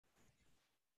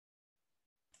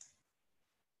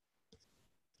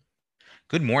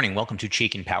Good morning. Welcome to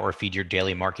Chaikin PowerFeed, your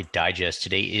daily market digest.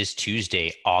 Today is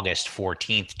Tuesday, August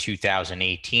 14th,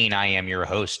 2018. I am your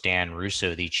host, Dan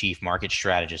Russo, the Chief Market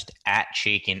Strategist at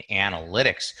Chaikin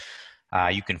Analytics.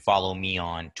 You can follow me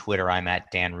on Twitter. I'm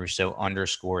at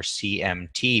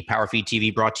Dan_Russo_CMT. PowerFeed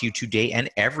TV brought to you today and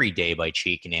every day by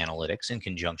Chaikin Analytics in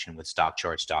conjunction with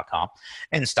StockCharts.com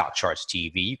and StockCharts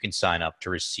TV. You can sign up to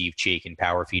receive Chaikin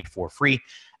PowerFeed for free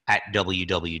at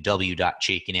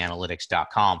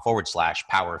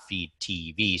www.chaikinanalytics.com/PowerFeed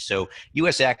TV. So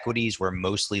U.S. equities were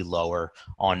mostly lower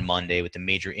on Monday, with the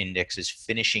major indexes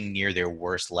finishing near their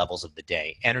worst levels of the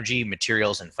day. Energy,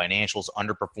 materials, and financials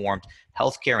underperformed.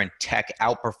 Healthcare and tech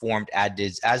outperformed,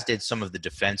 as did some of the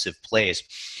defensive plays.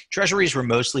 Treasuries were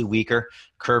mostly weaker.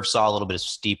 Curve saw a little bit of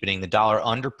steepening. The dollar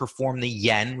underperformed the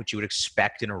yen, which you would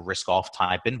expect in a risk-off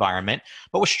type environment,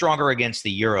 but was stronger against the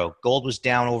euro. Gold was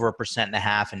down over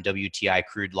 1.5%, and WTI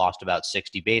crude lost about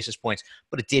 60 basis points,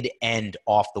 but it did end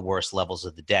off the worst levels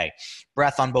of the day.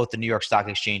 Breadth on both the New York Stock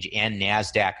Exchange and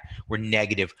NASDAQ were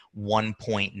negative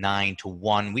 1.9 to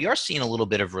 1. We are seeing a little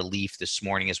bit of relief this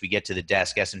morning as we get to the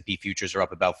desk. S&P futures are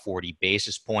up about 40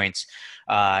 basis points.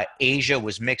 Asia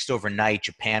was mixed overnight.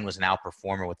 Japan was an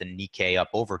outperformer with the Nikkei up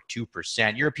over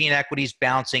 2%. European equities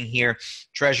bouncing here.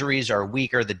 Treasuries are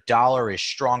weaker. The dollar is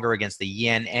stronger against the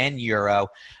yen and euro.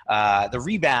 The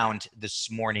rebound this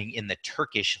morning in the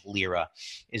Turkish lira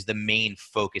is the main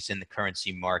focus in the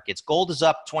currency markets. Gold is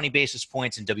up 20 basis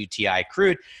points and WTI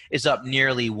crude is up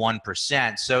nearly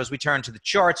 1%. So as we turn to the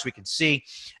charts, we can see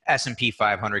S&P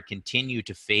 500 continue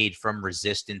to fade from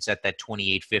resistance at that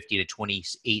 2850 to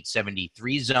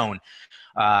 2873 zone.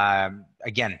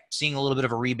 Again, seeing a little bit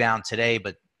of a rebound today,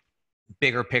 but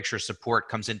bigger picture support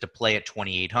comes into play at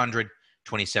 2800,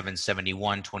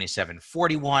 2771,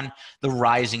 2741. The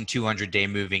rising 200-day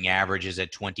moving average is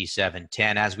at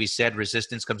 2710. As we said,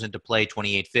 resistance comes into play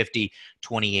 2850,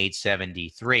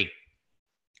 2873.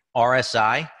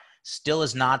 RSI still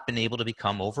has not been able to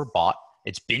become overbought.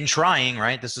 It's been trying,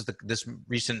 right? This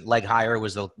recent leg higher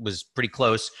was pretty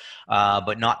close,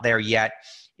 but not there yet.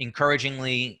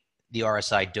 Encouragingly, the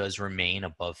RSI does remain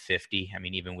above 50. I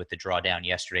mean, even with the drawdown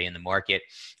yesterday in the market,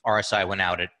 RSI went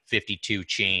out at 52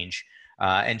 change.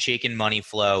 And Chaikin money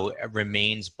flow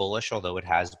remains bullish, although it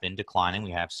has been declining.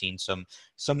 We have seen some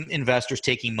investors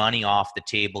taking money off the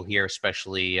table here,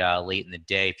 especially late in the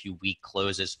day, a few weak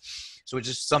closes. So it's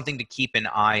just something to keep an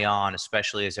eye on,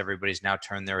 especially as everybody's now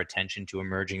turned their attention to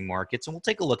emerging markets. And we'll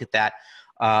take a look at that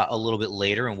a little bit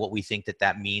later and what we think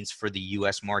that means for the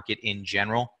U.S. market in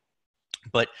general.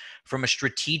 But from a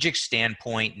strategic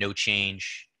standpoint, no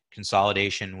change.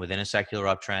 Consolidation within a secular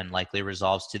uptrend likely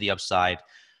resolves to the upside.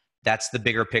 That's the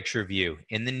bigger picture view.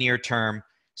 In the near term,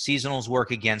 seasonals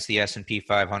work against the S&P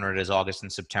 500 as August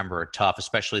and September are tough,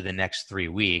 especially the next 3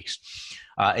 weeks.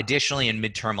 Additionally, in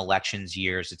midterm elections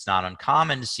years, it's not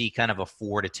uncommon to see kind of a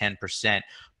 4 to 10%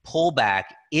 pullback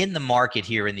in the market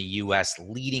here in the U.S.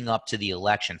 leading up to the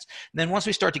elections. And then once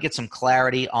we start to get some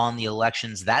clarity on the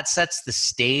elections, that sets the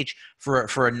stage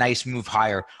for a nice move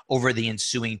higher over the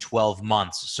ensuing 12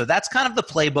 months. So that's kind of the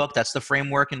playbook. That's the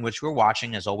framework in which we're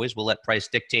watching. As always, we'll let price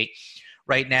dictate.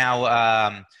 Right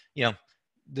now,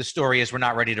 the story is we're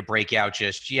not ready to break out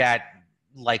just yet.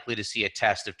 Likely to see a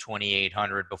test of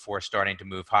 2,800 before starting to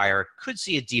move higher. Could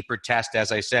see a deeper test, as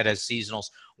I said, as seasonals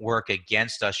work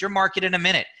against us. Your market in a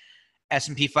minute.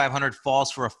 S&P 500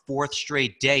 falls for a fourth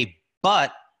straight day,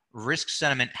 but risk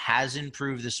sentiment has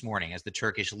improved this morning as the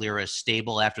Turkish lira is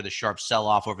stable after the sharp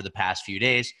sell-off over the past few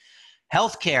days.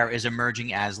 Healthcare is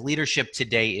emerging as leadership.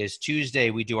 Today is Tuesday.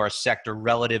 We do our sector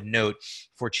relative note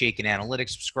for Chaikin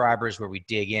Analytics subscribers, where we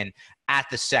dig in at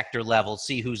the sector level,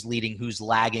 see who's leading, who's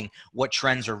lagging, what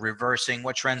trends are reversing,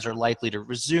 what trends are likely to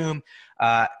resume,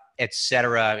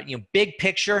 etc. Big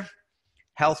picture,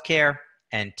 healthcare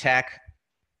and tech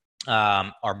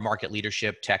are market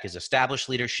leadership. Tech is established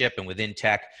leadership, and within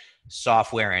tech,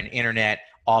 software and internet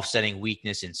offsetting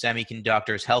weakness in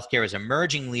semiconductors. Healthcare is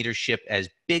emerging leadership as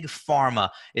big pharma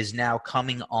is now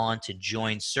coming on to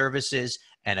join services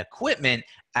and equipment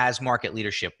as market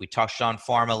leadership. We touched on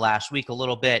pharma last week a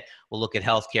little bit. We'll look at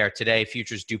healthcare today.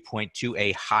 Futures do point to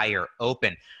a higher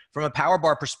open. From a power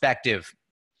bar perspective,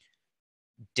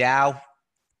 Dow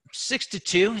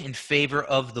 6-2 in favor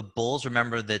of the bulls.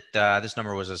 Remember that this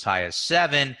number was as high as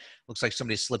 7. Looks like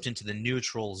somebody slipped into the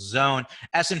neutral zone.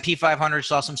 S&P 500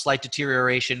 saw some slight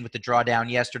deterioration with the drawdown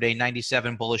yesterday.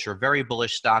 97 bullish or very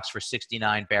bullish stocks for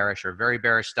 69 bearish or very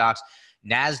bearish stocks.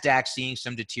 NASDAQ seeing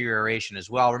some deterioration as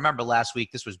well. Remember last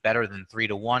week, this was better than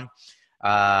 3-1.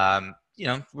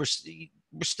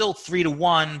 we're still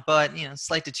 3-1, but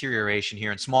slight deterioration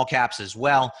here in small caps as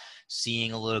well,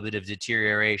 seeing a little bit of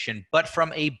deterioration. But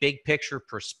from a big picture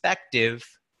perspective,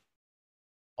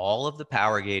 all of the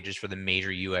power gauges for the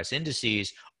major U.S.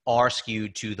 indices are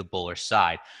skewed to the bullish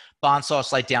side. Bonds saw a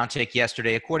slight downtick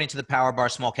yesterday. According to the power bar,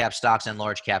 small cap stocks and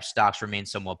large cap stocks remain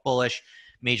somewhat bullish.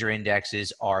 Major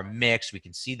indexes are mixed. We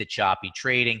can see the choppy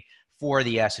trading for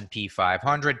the S&P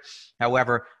 500.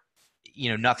 However,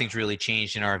 nothing's really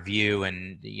changed in our view,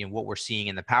 and what we're seeing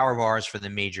in the power bars for the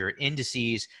major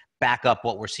indices back up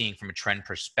what we're seeing from a trend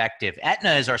perspective.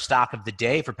 Aetna is our stock of the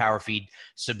day for PowerFeed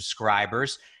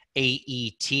subscribers.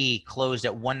 AET closed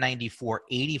at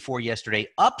 194.84 yesterday,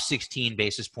 up 16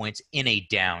 basis points in a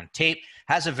down tape.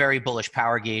 Has a very bullish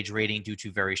power gauge rating due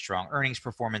to very strong earnings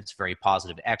performance, very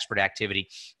positive expert activity,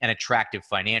 and attractive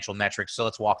financial metrics. So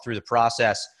let's walk through the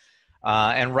process.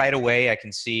 And right away, I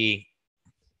can see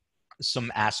some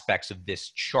aspects of this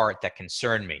chart that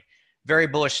concern me. Very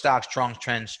bullish stock, strong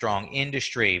trend, strong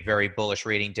industry, very bullish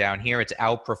rating down here. It's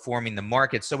outperforming the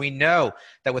market. So we know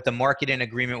that with the market in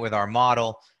agreement with our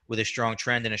model, with a strong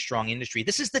trend and a strong industry,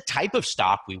 this is the type of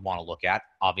stock we want to look at.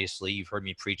 Obviously, you've heard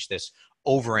me preach this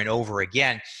over and over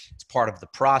again. It's part of the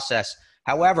process.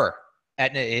 However,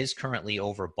 Aetna is currently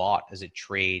overbought as it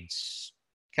trades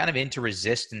kind of into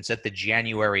resistance at the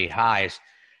January highs.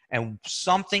 And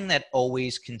something that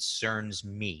always concerns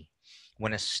me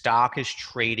when a stock is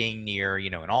trading near,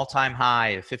 an all-time high,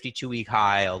 a 52-week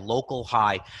high, a local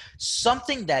high,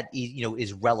 something that,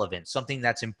 is relevant, something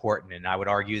that's important. And I would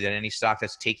argue that any stock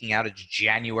that's taking out its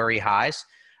January highs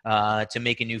to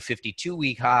make a new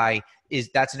 52-week high,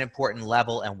 that's an important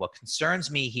level. And what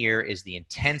concerns me here is the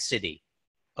intensity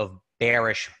of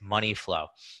bearish money flow.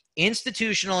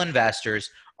 Institutional investors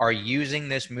are using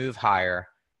this move higher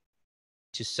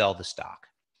to sell the stock,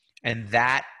 and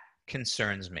that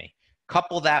concerns me.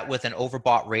 Couple that with an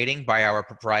overbought rating by our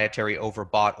proprietary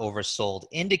overbought, oversold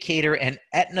indicator, and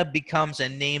Aetna becomes a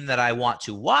name that I want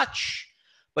to watch,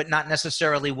 but not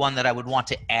necessarily one that I would want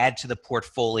to add to the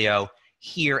portfolio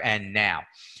here and now.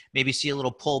 Maybe see a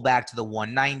little pullback to the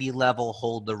 190 level,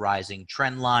 hold the rising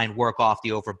trend line, work off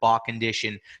the overbought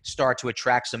condition, start to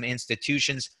attract some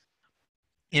institutions.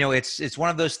 It's one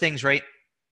of those things, right?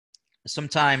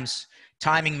 Sometimes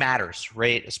timing matters,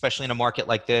 right? Especially in a market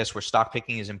like this where stock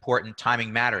picking is important,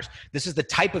 timing matters. This is the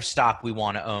type of stock we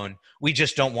want to own. We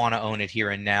just don't want to own it here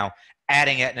and now.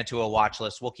 Adding Aetna to a watch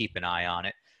list, we'll keep an eye on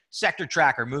it. Sector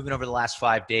tracker moving over the last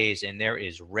 5 days, and there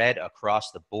is red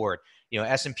across the board.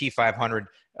 S&P 500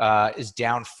 is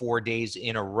down 4 days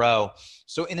in a row.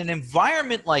 So in an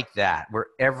environment like that where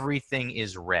everything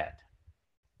is red,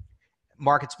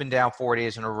 market's been down 4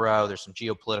 days in a row. There's some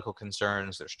geopolitical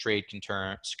concerns. There's trade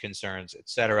concerns, et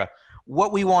cetera.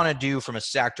 What we want to do from a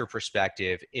sector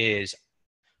perspective is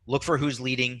look for who's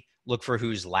leading, look for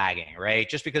who's lagging, right?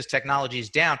 Just because technology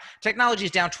is down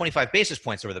 25 basis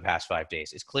points over the past 5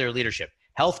 days. It's clear leadership.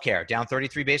 Healthcare down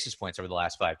 33 basis points over the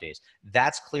last 5 days.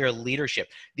 That's clear leadership.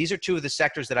 These are two of the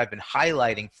sectors that I've been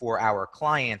highlighting for our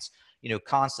clients,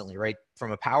 constantly, right?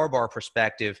 From a power bar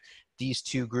perspective, these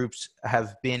two groups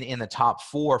have been in the top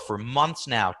 4 for months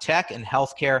now. Tech and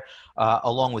healthcare,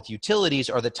 along with utilities,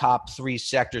 are the top 3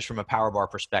 sectors from a power bar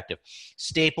perspective.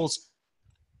 Staples,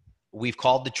 we've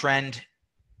called the trend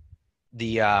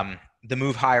the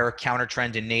move higher, counter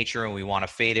trend in nature, and we want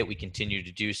to fade it. We continue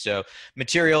to do so.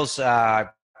 Materials,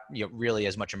 really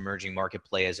as much emerging market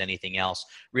play as anything else.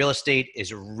 Real estate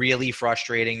is really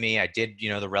frustrating me. I did,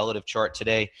 the relative chart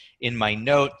today in my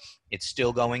note. It's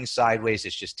still going sideways.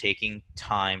 It's just taking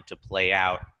time to play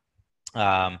out.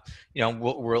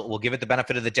 We'll give it the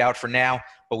benefit of the doubt for now,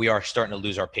 but we are starting to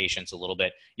lose our patience a little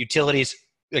bit. Utilities,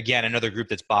 again, another group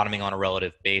that's bottoming on a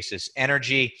relative basis.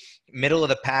 Energy, middle of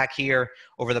the pack here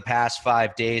over the past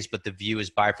 5 days, but the view is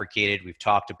bifurcated. We've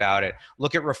talked about it.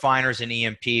 Look at refiners and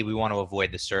EMP. We want to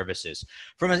avoid the services.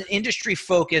 From an industry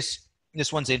focus,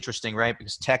 this one's interesting, right?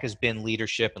 Because tech has been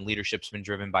leadership, and leadership's been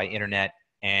driven by internet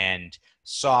and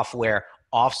software,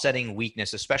 offsetting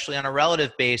weakness, especially on a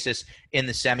relative basis in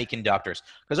the semiconductors.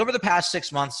 Because over the past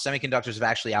 6 months, semiconductors have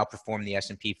actually outperformed the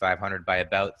S&P 500 by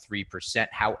about 3%.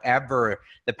 However,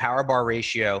 the power bar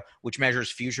ratio, which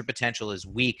measures future potential, is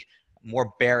weak.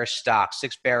 More bearish stocks,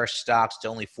 6 bearish stocks to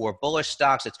only 4 bullish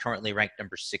stocks. It's currently ranked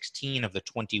number 16 of the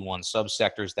 21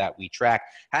 subsectors that we track.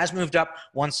 Has moved up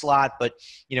 1 slot, but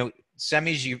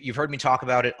semis, you've heard me talk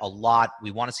about it a lot.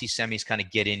 We want to see semis kind of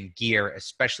get in gear,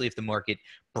 especially if the market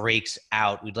breaks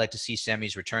out. We'd like to see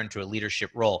semis return to a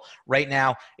leadership role. Right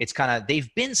now, it's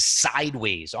they've been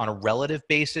sideways on a relative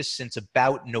basis since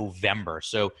about November.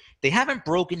 So they haven't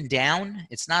broken down.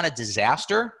 It's not a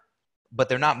disaster, but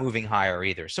they're not moving higher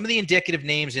either. Some of the indicative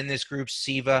names in this group,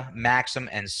 Siva, Maxim,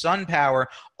 and SunPower,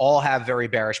 all have very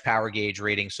bearish power gauge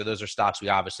ratings. So those are stocks we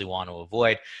obviously want to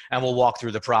avoid. And we'll walk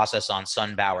through the process on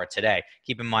SunPower today.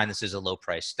 Keep in mind, this is a low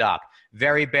price stock.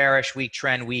 Very bearish, weak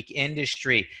trend, weak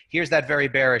industry. Here's that very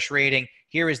bearish rating.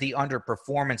 Here is the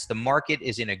underperformance. The market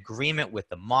is in agreement with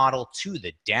the model to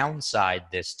the downside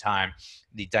this time.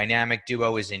 The dynamic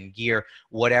duo is in gear,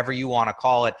 whatever you want to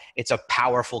call it. It's a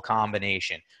powerful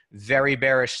combination. Very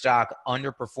bearish stock,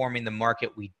 underperforming the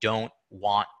market. We don't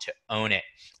want to own it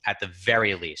at the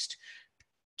very least.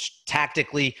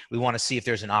 Tactically, we want to see if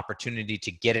there's an opportunity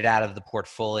to get it out of the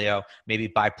portfolio, maybe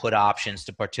buy put options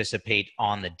to participate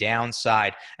on the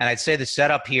downside. And I'd say the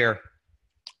setup here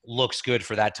looks good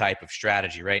for that type of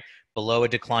strategy, right? Below a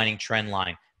declining trend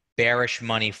line, bearish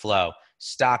money flow.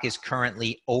 Stock is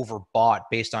currently overbought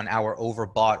based on our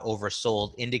overbought,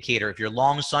 oversold indicator. If you're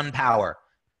long SunPower,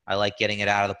 I like getting it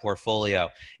out of the portfolio.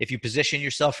 If you position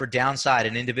yourself for downside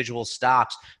in individual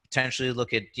stocks, potentially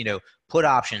look at, put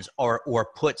options or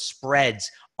put spreads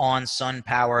on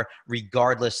SunPower.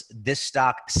 Regardless, this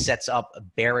stock sets up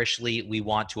bearishly. We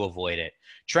want to avoid it.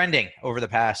 Trending over the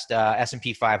past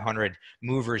S&P 500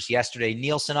 movers yesterday.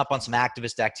 Nielsen up on some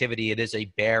activist activity. It is a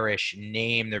bearish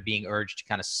name. They're being urged to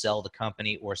kind of sell the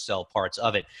company or sell parts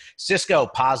of it. Cisco,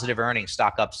 positive earnings,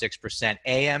 stock up 6%.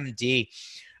 AMD.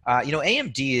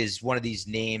 AMD is one of these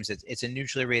names. It's a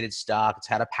neutrally rated stock. It's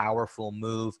had a powerful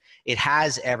move. It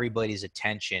has everybody's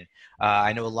attention.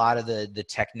 I know a lot of the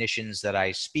technicians that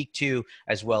I speak to,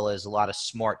 as well as a lot of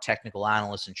smart technical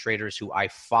analysts and traders who I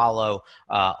follow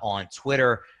on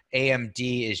Twitter.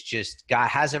 AMD is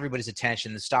has everybody's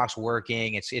attention. The stock's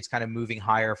working. It's kind of moving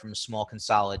higher from a small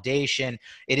consolidation.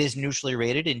 It is neutrally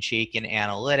rated in Chaikin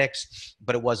analytics,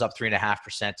 but it was up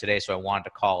 3.5% today, so I wanted to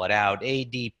call it out.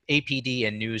 APD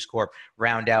and News Corp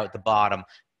round out the bottom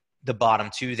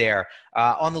two there.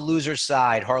 On the loser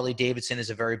side, Harley Davidson is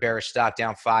a very bearish stock,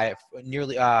 down a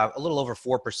little over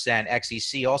 4%.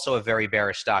 XEC also a very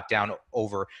bearish stock, down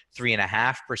over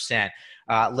 3.5%.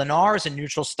 Lennar is a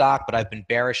neutral stock, but I've been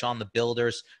bearish on the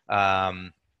builders,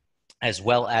 as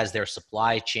well as their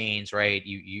supply chains, right?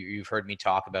 You've heard me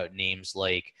talk about names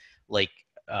like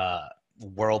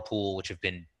Whirlpool, which have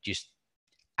been just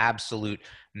absolute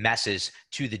messes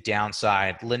to the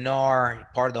downside. Lennar,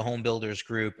 part of the home builders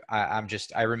group,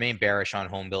 I remain bearish on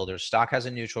home builders. Stock has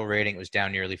a neutral rating. It was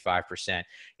down nearly 5%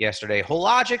 yesterday.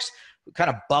 Hologix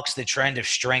kind of bucks the trend of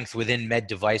strength within med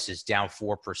devices, down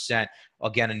 4%.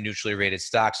 Again, a neutrally rated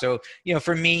stock. So,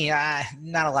 for me,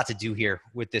 not a lot to do here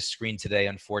with this screen today,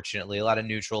 unfortunately. A lot of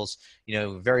neutrals,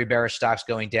 very bearish stocks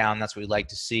going down. That's what we like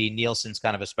to see. Nielsen's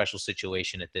kind of a special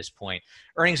situation at this point.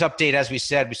 Earnings update, as we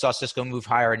said, we saw Cisco move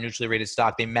higher, a neutrally rated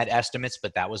stock. They met estimates,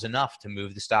 but that was enough to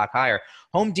move the stock higher.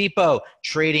 Home Depot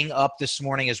trading up this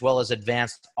morning, as well as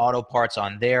Advanced Auto Parts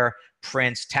on their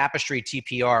prints. Tapestry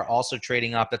TPR also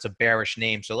trading up. That's a bearish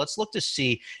name. So let's look to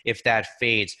see if that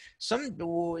fades.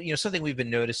 Something we've been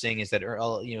noticing is that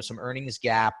some earnings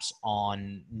gaps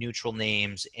on neutral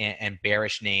names and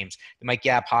bearish names. They might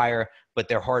gap higher, but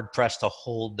they're hard pressed to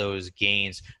hold those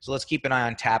gains. So let's keep an eye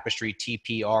on Tapestry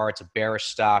TPR. It's a bearish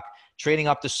stock. Trading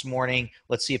up this morning.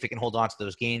 Let's see if it can hold on to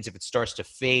those gains. If it starts to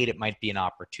fade, it might be an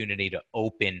opportunity to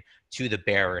open to the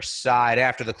bearish side.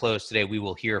 After the close today, we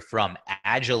will hear from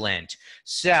Agilent.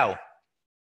 So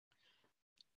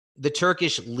the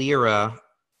Turkish lira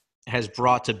has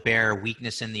brought to bear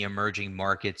weakness in the emerging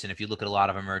markets. And if you look at a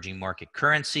lot of emerging market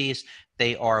currencies,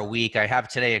 they are weak. I have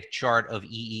today a chart of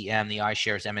EEM, the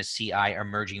iShares MSCI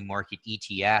Emerging Market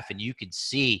ETF, and you can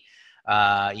see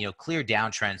clear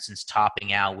downtrend since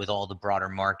topping out with all the broader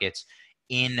markets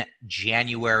in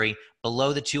January,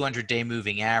 below the 200-day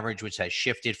moving average, which has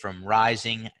shifted from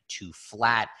rising to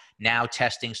flat, now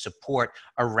testing support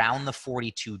around the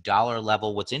 $42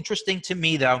 level. What's interesting to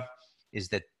me, though, is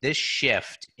that this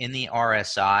shift in the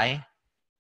RSI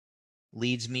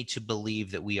leads me to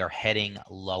believe that we are heading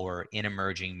lower in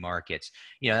emerging markets.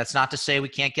 That's not to say we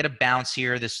can't get a bounce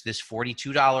here. This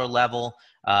 $42 level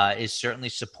is certainly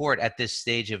support at this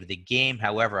stage of the game.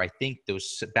 However, I think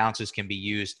those bounces can be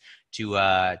used to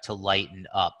lighten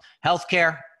up.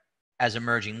 Healthcare as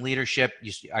emerging leadership.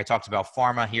 I talked about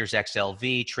pharma. Here's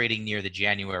XLV trading near the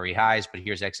January highs, but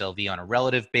here's XLV on a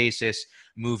relative basis,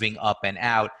 moving up and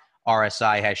out.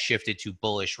 RSI has shifted to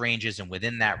bullish ranges, and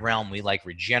within that realm, we like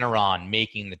Regeneron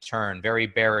making the turn. Very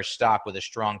bearish stock with a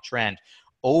strong trend.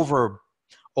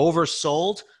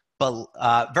 Oversold,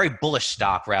 but very bullish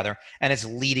stock, rather, and it's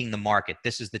leading the market.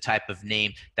 This is the type of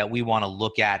name that we want to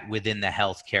look at within the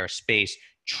healthcare space.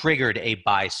 Triggered a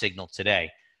buy signal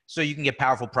today. So you can get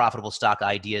powerful, profitable stock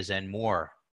ideas and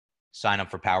more sign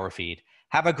up for PowerFeed.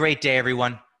 Have a great day,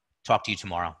 everyone. Talk to you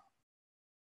tomorrow.